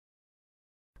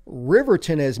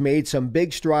Riverton has made some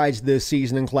big strides this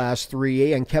season in Class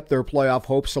 3A and kept their playoff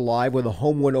hopes alive with a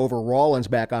home win over Rawlins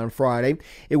back on Friday.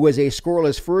 It was a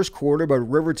scoreless first quarter, but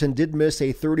Riverton did miss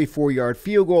a 34-yard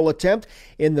field goal attempt.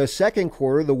 In the second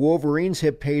quarter, the Wolverines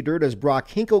hit pay dirt as Brock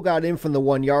Hinkle got in from the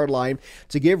 1-yard line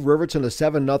to give Riverton a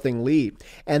 7-0 lead.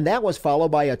 And that was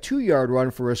followed by a 2-yard run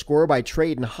for a score by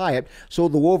Trayton Hyatt, so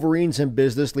the Wolverines in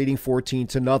business leading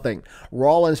 14-0.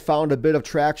 Rawlins found a bit of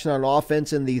traction on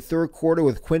offense in the third quarter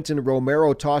with Quinton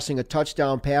Romero tossing a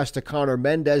touchdown pass to Connor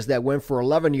Mendez that went for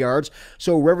 11 yards,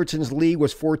 so Riverton's lead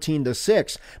was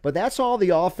 14-6. But that's all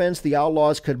the offense the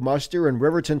Outlaws could muster, and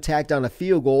Riverton tacked on a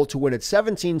field goal to win at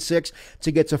 17-6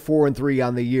 to get to 4-3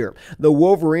 on the year. The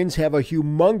Wolverines have a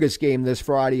humongous game this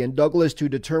Friday in Douglas to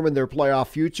determine their playoff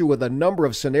future with a number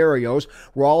of scenarios.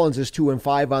 Rawlins is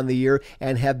 2-5 on the year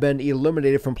and have been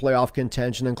eliminated from playoff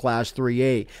contention in Class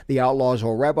 3A. The Outlaws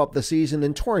will wrap up the season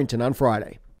in Torrington on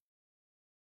Friday.